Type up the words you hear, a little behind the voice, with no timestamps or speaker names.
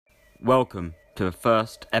Welcome to the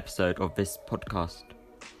first episode of this podcast.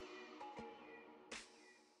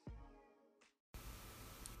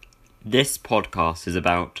 This podcast is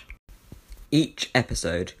about... Each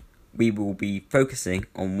episode, we will be focusing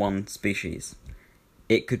on one species.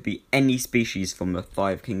 It could be any species from the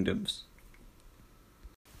Five Kingdoms.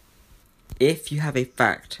 If you have a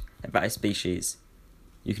fact about a species,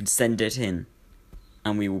 you can send it in,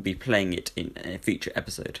 and we will be playing it in a future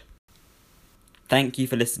episode. Thank you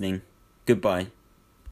for listening. Goodbye.